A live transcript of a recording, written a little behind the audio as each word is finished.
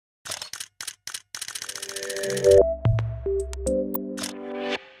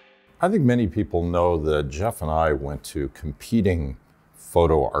I think many people know that Jeff and I went to competing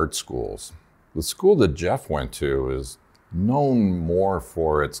photo art schools. The school that Jeff went to is known more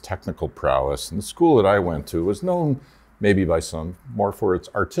for its technical prowess, and the school that I went to was known maybe by some more for its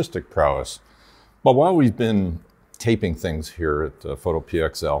artistic prowess. But while we've been taping things here at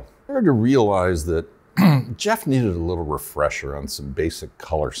PhotoPXL, I started to realize that Jeff needed a little refresher on some basic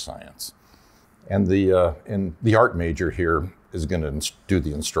color science. And the art major here is going to do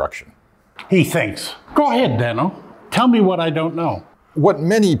the instruction. He thinks. Go ahead, Dano. Tell me what I don't know. What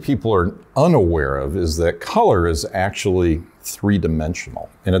many people are unaware of is that color is actually three-dimensional,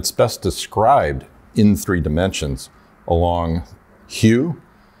 and it's best described in 3 dimensions along hue,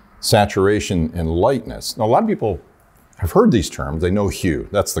 saturation, and lightness. Now, a lot of people have heard these terms. They know hue,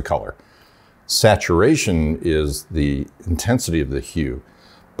 that's the color. Saturation is the intensity of the hue.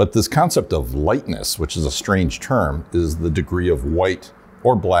 But this concept of lightness, which is a strange term, is the degree of white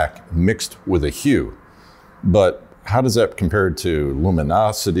or black mixed with a hue. But how does that compare to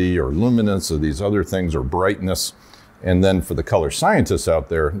luminosity or luminance or these other things, or brightness? And then for the color scientists out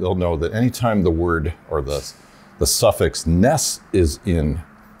there, they'll know that anytime the word or the suffix ness is in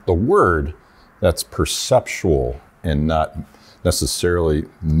the word, that's perceptual and not necessarily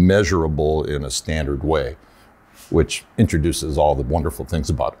measurable in a standard way, which introduces all the wonderful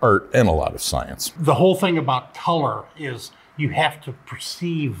things about art and a lot of science. The whole thing about color is you have to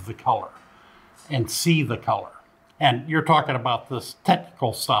perceive the color and see the color. And you're talking about this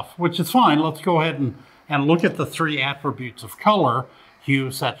technical stuff, which is fine. Let's go ahead and look at the 3 attributes of color: hue,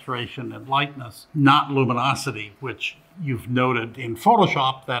 saturation, and lightness, not luminosity, which you've noted in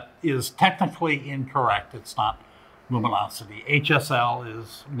Photoshop that is technically incorrect. It's not luminosity. HSL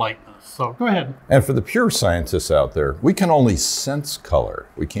is lightness. So go ahead. And for the pure scientists out there, we can only sense color.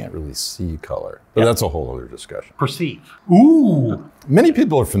 We can't really see color. But that's a whole other discussion. Perceive. Ooh. Many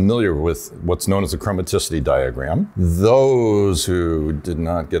people are familiar with what's known as a chromaticity diagram. Those who did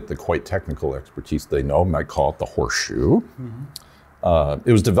not get the quite technical expertise they know might call it the horseshoe. Mm-hmm.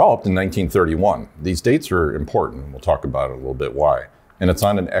 It was developed in 1931. These dates are important. We'll talk about it a little bit why. And it's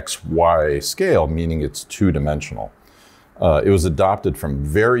on an XY scale, meaning it's 2-dimensional. It was adopted from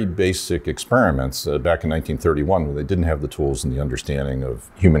very basic experiments back in 1931 when they didn't have the tools and the understanding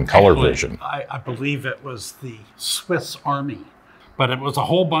of human color vision. I believe it was the Swiss Army, but it was a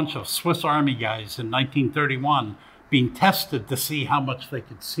whole bunch of Swiss Army guys in 1931 being tested to see how much they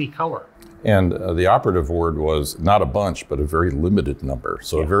could see color. And the operative word was not a bunch, but a very limited number.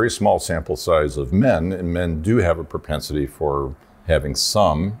 So a very small sample size of men, and men do have a propensity for having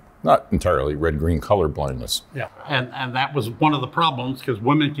some, not entirely, red-green color blindness. Yeah, and that was one of the problems, because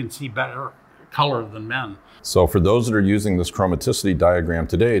women can see better color than men. So for those that are using this chromaticity diagram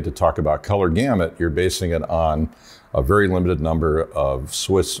today to talk about color gamut, you're basing it on a very limited number of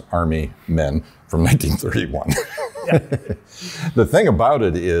Swiss Army men from 1931. The thing about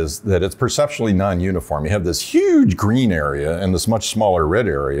it is that it's perceptually non-uniform. You have this huge green area and this much smaller red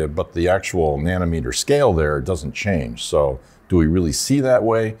area, but the actual nanometer scale there doesn't change. So do we really see that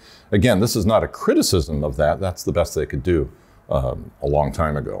way? Again, this is not a criticism of that. That's the best they could do a long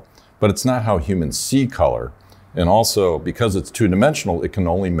time ago. But it's not how humans see color. And also, because it's 2-dimensional, it can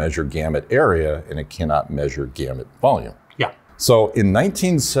only measure gamut area and it cannot measure gamut volume. Yeah. So in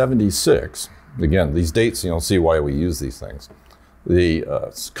 1976, again, these dates, you'll see why we use these things. The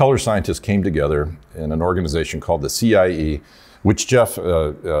color scientists came together in an organization called the CIE, which Jeff,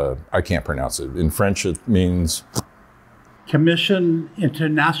 I can't pronounce it. In French, it means Commission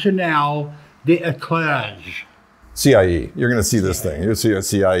Internationale d'Éclairage. CIE. You're going to see this thing. You'll see a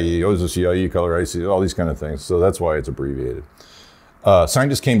CIE. Oh, it's a CIE color IC, all these kind of things. So that's why it's abbreviated.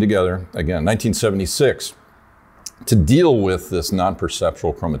 Scientists came together, again, 1976, to deal with this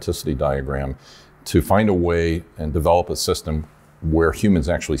non-perceptual chromaticity diagram to find a way and develop a system where humans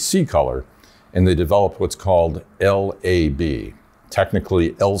actually see color. And they developed what's called LAB,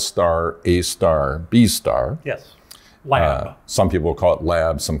 technically L star, A star, B star. Yes. Lab. Some people call it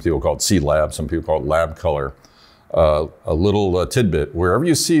lab, some people call it C-lab, some people call it lab color. A little tidbit, wherever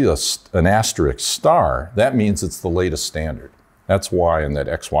you see an asterisk star, that means it's the latest standard. That's why in that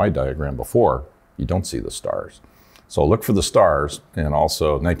XY diagram before, you don't see the stars. So look for the stars, and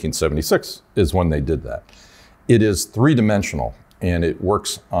also 1976 is when they did that. It is 3-dimensional, and it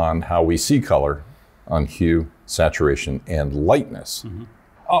works on how we see color, on hue, saturation, and lightness. Mm-hmm.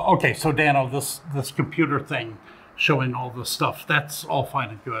 Okay, so Dano, this computer thing, showing all this stuff, that's all fine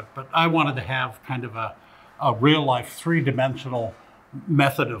and good, but I wanted to have kind of a real-life 3-dimensional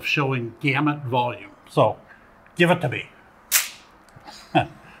method of showing gamut volume. So give it to me.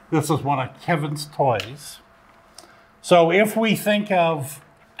 This is one of Kevin's toys. So if we think of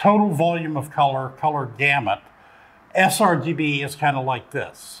total volume of color gamut. sRGB is kind of like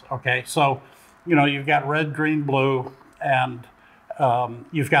this, okay? So, you know, you've got red, green, blue, and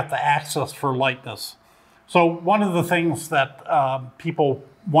you've got the axis for lightness. So one of the things that people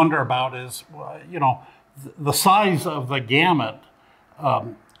wonder about is, you know, the size of the gamut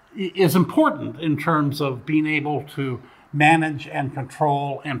is important in terms of being able to manage and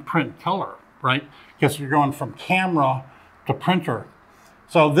control and print color, right? Because you're going from camera to printer.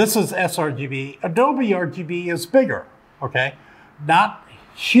 So this is sRGB. Adobe RGB is bigger, okay? Not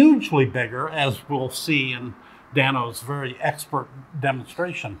hugely bigger, as we'll see in Dano's very expert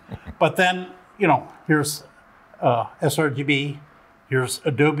demonstration. But then, you know, here's sRGB, here's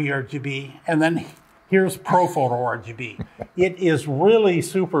Adobe RGB, and then here's ProPhoto RGB. It is really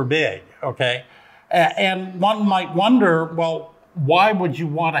super big, okay? And one might wonder, well, why would you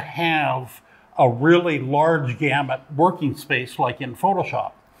want to have a really large gamut working space like in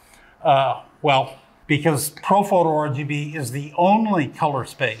Photoshop? Well, because ProPhoto RGB is the only color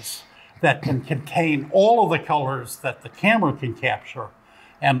space that can contain all of the colors that the camera can capture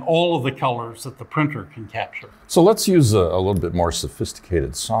and all of the colors that the printer can capture. So let's use a little bit more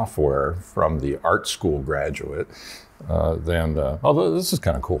sophisticated software from the art school graduate although this is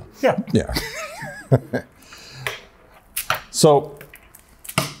kind of cool. Yeah. Yeah. So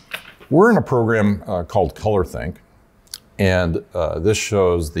we're in a program called ColorThink, and this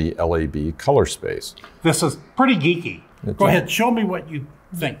shows the LAB color space. This is pretty geeky. Go ahead, show me what you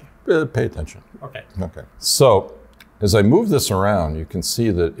think. Pay attention. Okay. Okay. So as I move this around, you can see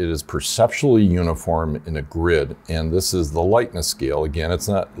that it is perceptually uniform in a grid, and this is the lightness scale. Again, it's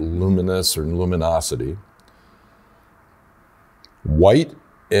not luminous or luminosity. White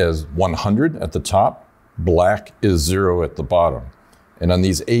is 100 at the top, black is 0 at the bottom. And on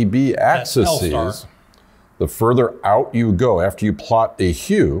these AB axes, the further out you go, after you plot a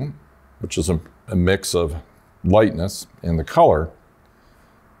hue, which is a mix of lightness and the color,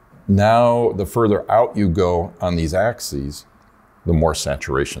 now the further out you go on these axes, the more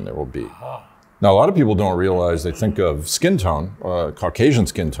saturation there will be. Now, a lot of people don't realize, they think of skin tone, Caucasian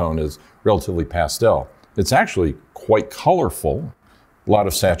skin tone is relatively pastel. It's actually quite colorful, a lot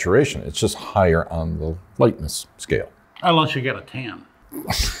of saturation. It's just higher on the lightness scale. Unless you get a tan.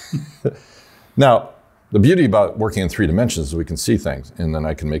 Now, the beauty about working in 3 dimensions is we can see things, and then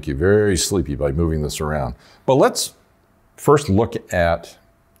I can make you very sleepy by moving this around. But let's first look at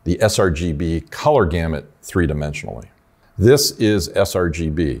the sRGB color gamut 3-dimensionally. This is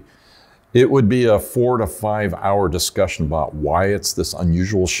sRGB. It would be a 4 to 5 hour discussion about why it's this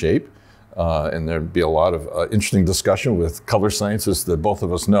unusual shape. And there'd be a lot of interesting discussion with color scientists that both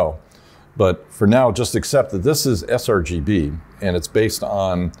of us know. But for now, just accept that this is sRGB, and it's based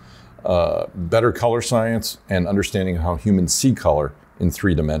on better color science and understanding how humans see color in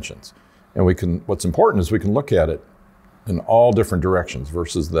 3 dimensions. And what's important is we can look at it in all different directions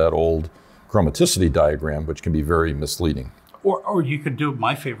versus that old chromaticity diagram, which can be very misleading. Or you could do,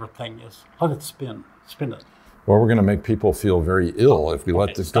 my favorite thing is let it spin it. Well, we're going to make people feel very ill if we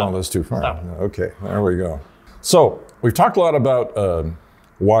let this go this too far. Okay, there we go. So we've talked a lot about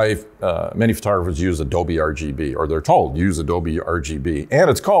why many photographers use Adobe RGB, or they're told use Adobe RGB.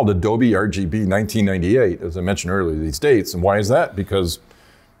 And it's called Adobe RGB 1998, as I mentioned earlier, these dates. And why is that? Because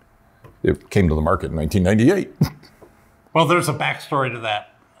it came to the market in 1998. Well, there's a backstory to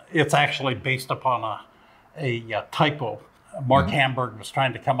that. It's actually based upon a typo. Mark Hamburg was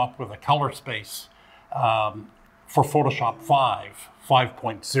trying to come up with a color space for Photoshop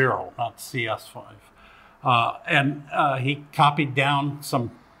 5.0, not CS5. And he copied down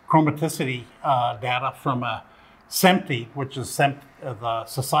some chromaticity data from a SMPTE, which is the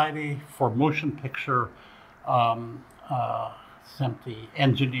Society for Motion Picture SMPTE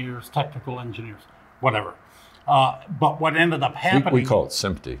engineers, technical engineers, whatever. But what ended up happening... We call it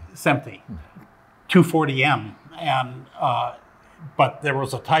SMPTE. SMPTE, 240M. And, but there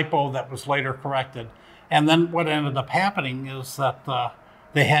was a typo that was later corrected. And then what ended up happening is that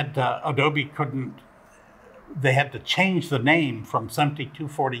they had, they had to change the name from SMPTE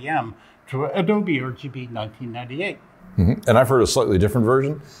 240M to Adobe RGB 1998. And I've heard a slightly different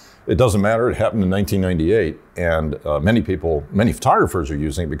version. It doesn't matter, it happened in 1998, and many photographers are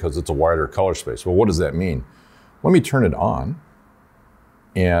using it because it's a wider color space. Well, what does that mean? Let me turn it on,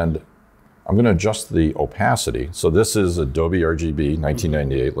 and I'm going to adjust the opacity. So this is Adobe RGB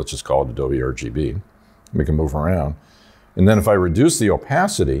 1998. Let's just call it Adobe RGB. We can move around. And then if I reduce the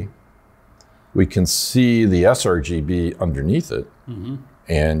opacity, we can see the sRGB underneath it.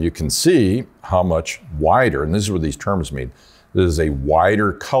 And you can see how much wider, and this is what these terms mean. This is a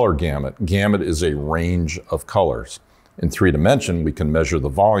wider color gamut. Gamut is a range of colors. In 3D, we can measure the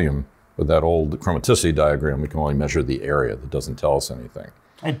volume. With that old chromaticity diagram, we can only measure the area. That doesn't tell us anything.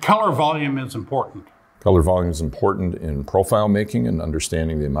 And color volume is important. Color volume is important in profile making and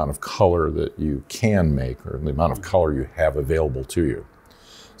understanding the amount of color that you can make or the amount of color you have available to you.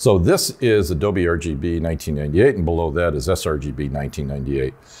 So this is Adobe RGB 1998, and below that is sRGB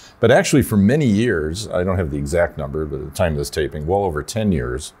 1998. But actually for many years, I don't have the exact number, but at the time of this taping, well over 10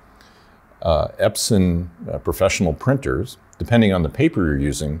 years, Epson professional printers, depending on the paper you're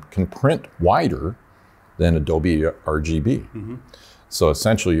using, can print wider than Adobe RGB. Mm-hmm. So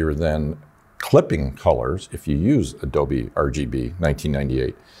essentially you're then clipping colors if you use Adobe RGB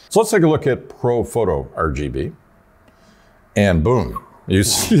 1998. So let's take a look at ProPhoto RGB, and boom, you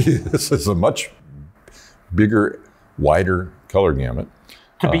see this is a much bigger, wider color gamut.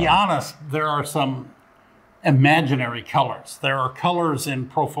 To be honest, there are some imaginary colors. There are colors in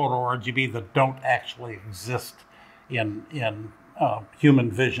ProPhoto RGB that don't actually exist in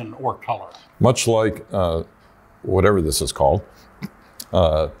human vision or color. Much like whatever this is called,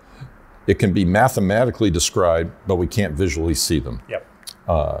 it can be mathematically described, but we can't visually see them. Yep.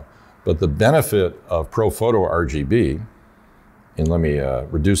 But the benefit of ProPhoto RGB, and let me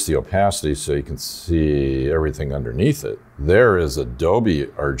reduce the opacity so you can see everything underneath it. There is Adobe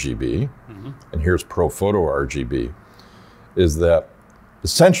RGB, mm-hmm. and here's ProPhoto RGB, is that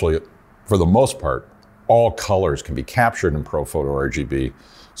essentially, for the most part, all colors can be captured in ProPhoto RGB.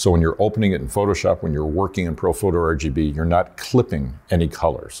 So when you're opening it in Photoshop, when you're working in ProPhoto RGB, you're not clipping any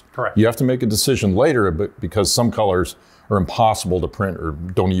colors. Correct. You have to make a decision later because some colors are impossible to print or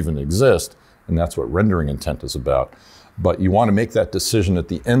don't even exist, and that's what rendering intent is about. But you want to make that decision at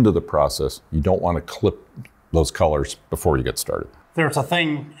the end of the process. You don't want to clip those colors before you get started. There's a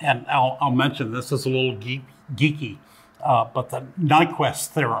thing, and I'll mention this is a little geeky, but the Nyquist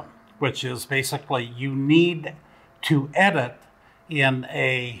theorem, which is basically you need to edit in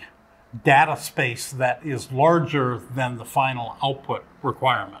a data space that is larger than the final output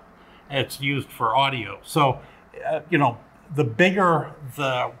requirement. It's used for audio. So, the bigger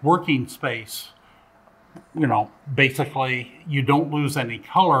the working space, basically you don't lose any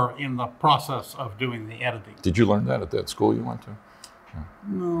color in the process of doing the editing. Did you learn that at that school you went to?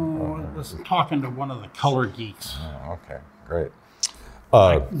 No, I was talking to one of the color geeks. Oh, okay, great.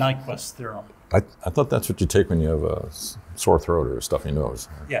 Nyquist theorem. I thought that's what you take when you have a sore throat or a stuffy nose.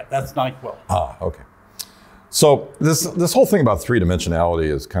 Yeah, that's NyQuil. Ah, okay. So this whole thing about three-dimensionality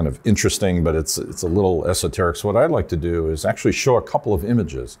is kind of interesting, but it's a little esoteric. So what I'd like to do is actually show a couple of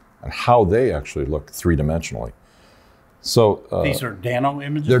images and how they actually look three-dimensionally. So these are Dano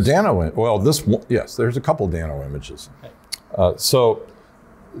images? They're Dano. Well, yes, there's a couple Dano images. Okay. So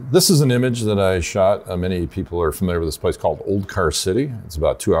this is an image that I shot. Many people are familiar with this place called Old Car City. It's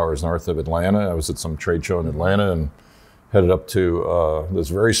about 2 hours north of Atlanta. I was at some trade show in Atlanta and headed up to this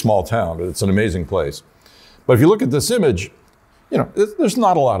very small town, but it's an amazing place. But if you look at this image, there's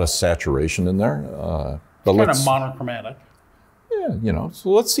not a lot of saturation in there. But kind of monochromatic. Yeah,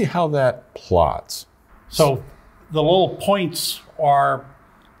 so let's see how that plots. So the little points are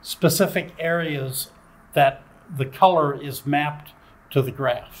specific areas that the color is mapped to the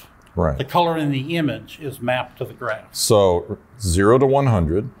graph. Right. The color in the image is mapped to the graph. So 0 to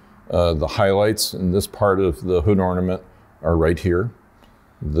 100, the highlights in this part of the hood ornament are right here.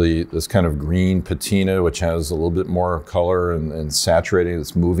 This kind of green patina, which has a little bit more color and saturating,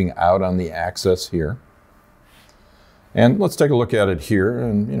 it's moving out on the axis here. And let's take a look at it here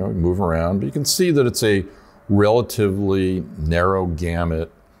and move around. But you can see that it's a relatively narrow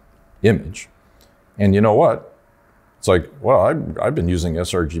gamut image. And you know what? It's like, well, I've been using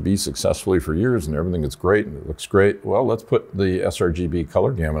sRGB successfully for years and everything is great and it looks great. Well, let's put the sRGB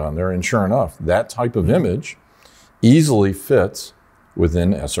color gamut on there. And sure enough, that type of image easily fits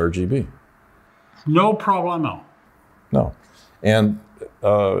within sRGB. No problemo. No. And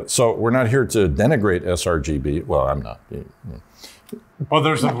so we're not here to denigrate sRGB. Well, I'm not. Well,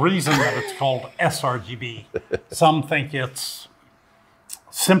 there's a reason that it's called sRGB. Some think it's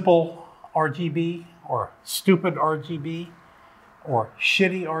simple RGB or stupid RGB or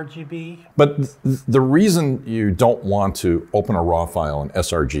shitty RGB. But the reason you don't want to open a raw file in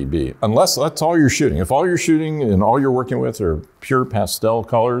sRGB, unless that's all you're shooting. If all you're shooting and all you're working with are pure pastel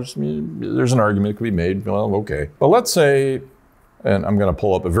colors, there's an argument that could be made, well, okay. But let's say, and I'm gonna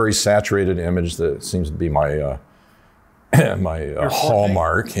pull up a very saturated image that seems to be my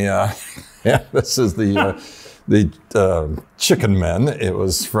hallmark, yeah. Yeah, this is the Chicken Men. It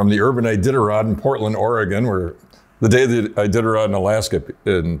was from the Urban Iditarod in Portland, Oregon, where the day that I did Iditarod in Alaska,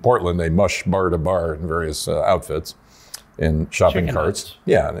 in Portland, they mush bar to bar in various outfits. in shopping Chicken carts. nuts.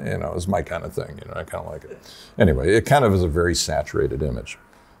 Yeah, you know, it's my kind of thing. You know, I kind of like it. Anyway, it kind of is a very saturated image.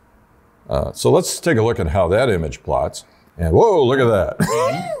 So let's take a look at how that image plots. And whoa, look at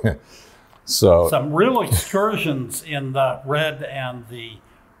that. So some real excursions in the red and the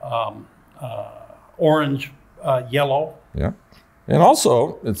orange, yellow. yeah. And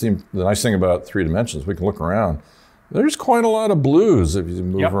also, the nice thing about 3 dimensions, we can look around. There's quite a lot of blues if you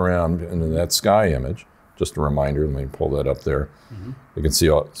move around into that sky image. Just a reminder, let me pull that up there. You can see,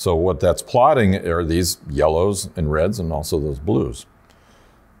 so what that's plotting are these yellows and reds and also those blues.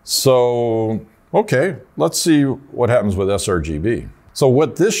 So, okay, let's see what happens with sRGB. So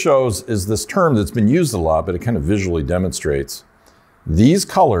what this shows is this term that's been used a lot, but it kind of visually demonstrates these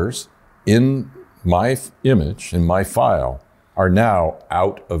colors in my image, in my file, are now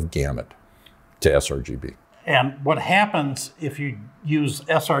out of gamut to sRGB. And what happens if you use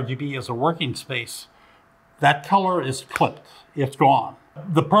sRGB as a working space, that color is clipped, it's gone.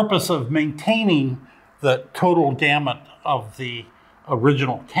 The purpose of maintaining the total gamut of the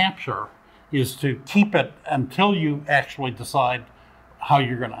original capture is to keep it until you actually decide how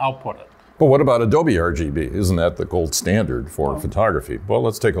you're going to output it. But what about Adobe RGB? Isn't that the gold standard for photography? Well,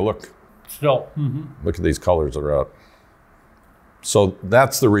 let's take a look. Still. Look at these colors that are out. So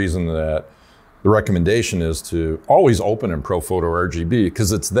that's the reason that the recommendation is to always open in ProPhoto RGB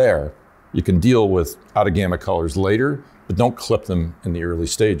because it's there. You can deal with out of gamut colors later, but don't clip them in the early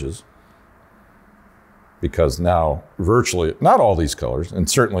stages. Because now virtually, not all these colors, and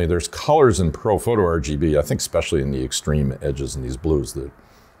certainly there's colors in ProPhoto RGB, I think especially in the extreme edges and these blues that,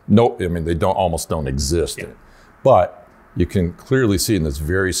 they almost don't exist. Yeah. But you can clearly see in this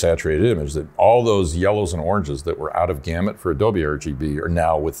very saturated image that all those yellows and oranges that were out of gamut for Adobe RGB are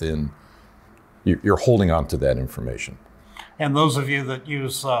now within, you're holding on to that information. And those of you that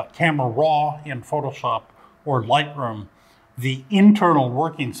use Camera Raw in Photoshop or Lightroom, the internal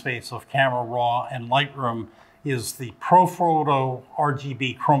working space of Camera Raw and Lightroom is the ProPhoto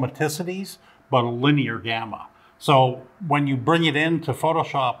RGB chromaticities, but a linear gamma. So when you bring it into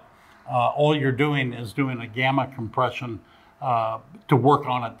Photoshop, all you're doing is doing a gamma compression to work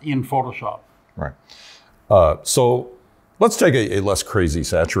on it in Photoshop. Right. So let's take a less crazy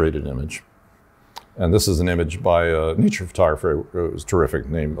saturated image. And this is an image by a nature photographer who was terrific,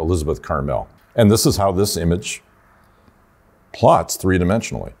 named Elizabeth Carmel. And this is how this image plots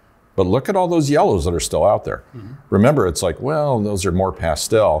 3-dimensionally. But look at all those yellows that are still out there. Remember, it's like, well, those are more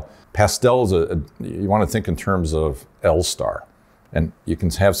pastel. Pastel is you want to think in terms of L star. And you can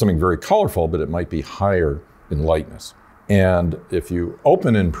have something very colorful, but it might be higher in lightness. And if you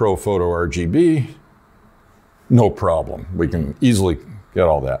open in ProPhoto RGB, no problem. We can easily get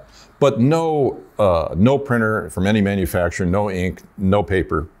all that. But no printer from any manufacturer, no ink, no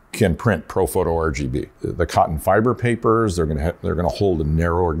paper can print ProPhoto RGB. The cotton fiber papers, they're gonna hold a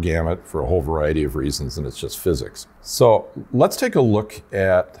narrower gamut for a whole variety of reasons, and it's just physics. So let's take a look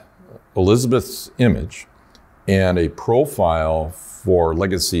at Elizabeth's image and a profile for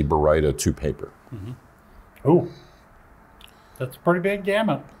Legacy Baryta 2 paper. Oh, that's a pretty big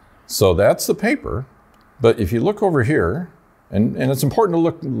gamut. So that's the paper, but if you look over here, and it's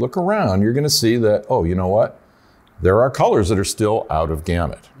important to look around, you're gonna see that, oh, you know what? There are colors that are still out of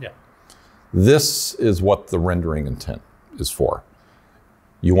gamut. Yeah. This is what the rendering intent is for.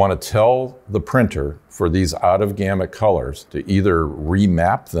 You want to tell the printer for these out of gamut colors to either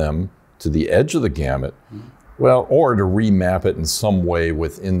remap them to the edge of the gamut, well, or to remap it in some way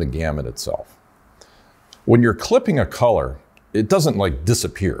within the gamut itself. When you're clipping a color, it doesn't like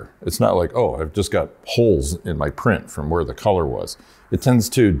disappear. It's not like, oh, I've just got holes in my print from where the color was. It tends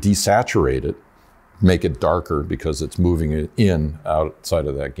to desaturate it, make it darker because it's moving it in outside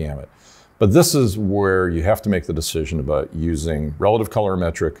of that gamut. But this is where you have to make the decision about using relative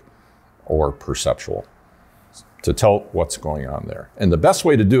colorimetric or perceptual to tell what's going on there. And the best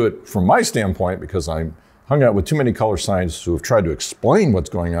way to do it from my standpoint, because I'm hung out with too many color scientists who have tried to explain what's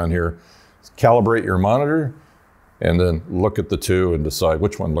going on here, is calibrate your monitor and then look at the two and decide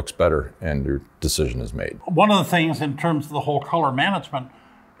which one looks better, and your decision is made. One of the things in terms of the whole color management,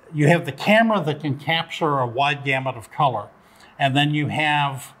 you have the camera that can capture a wide gamut of color, and then you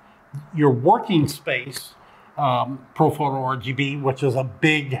have your working space, ProPhoto RGB, which is a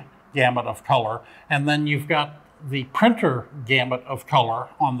big gamut of color, and then you've got the printer gamut of color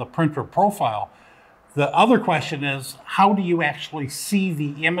on the printer profile. The other question is, how do you actually see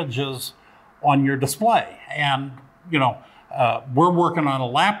the images on your display? And you know, we're working on a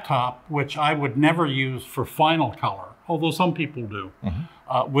laptop, which I would never use for final color, although some people do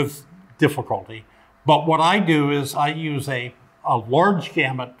with difficulty. But what I do is I use a a large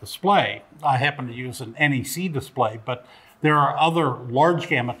gamut display, I happen to use an NEC display, but there are other large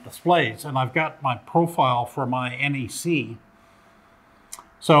gamut displays, and I've got my profile for my NEC.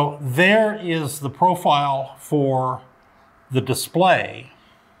 So there is the profile for the display,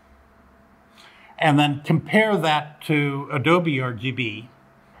 and then compare that to Adobe RGB,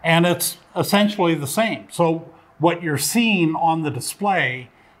 and it's essentially the same. So what you're seeing on the display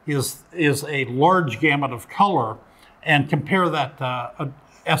is a large gamut of color, and compare that to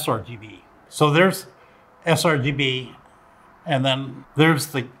sRGB. So there's sRGB, and then there's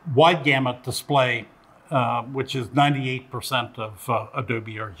the wide gamut display, which is 98% of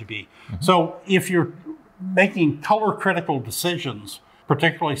Adobe RGB. So if you're making color critical decisions,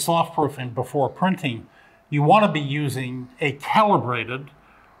 particularly soft proofing before printing, you want to be using a calibrated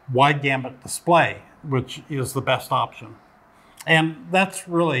wide gamut display, which is the best option. And that's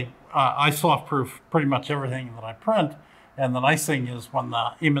really, I soft proof pretty much everything that I print. And the nice thing is when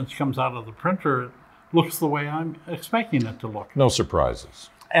the image comes out of the printer, it looks the way I'm expecting it to look. No surprises.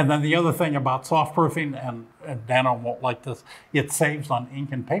 And then the other thing about soft proofing, and Dano won't like this, it saves on ink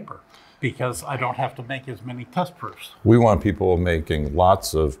and paper because I don't have to make as many test proofs. We want people making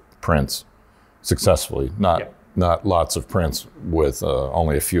lots of prints successfully, not lots of prints with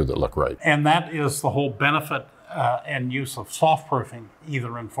only a few that look right. And that is the whole benefit and use of soft proofing,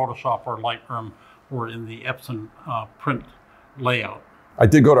 either in Photoshop or Lightroom or in the Epson print layout. I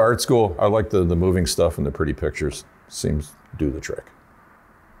did go to art school. I like the moving stuff and the pretty pictures. Seems to do the trick.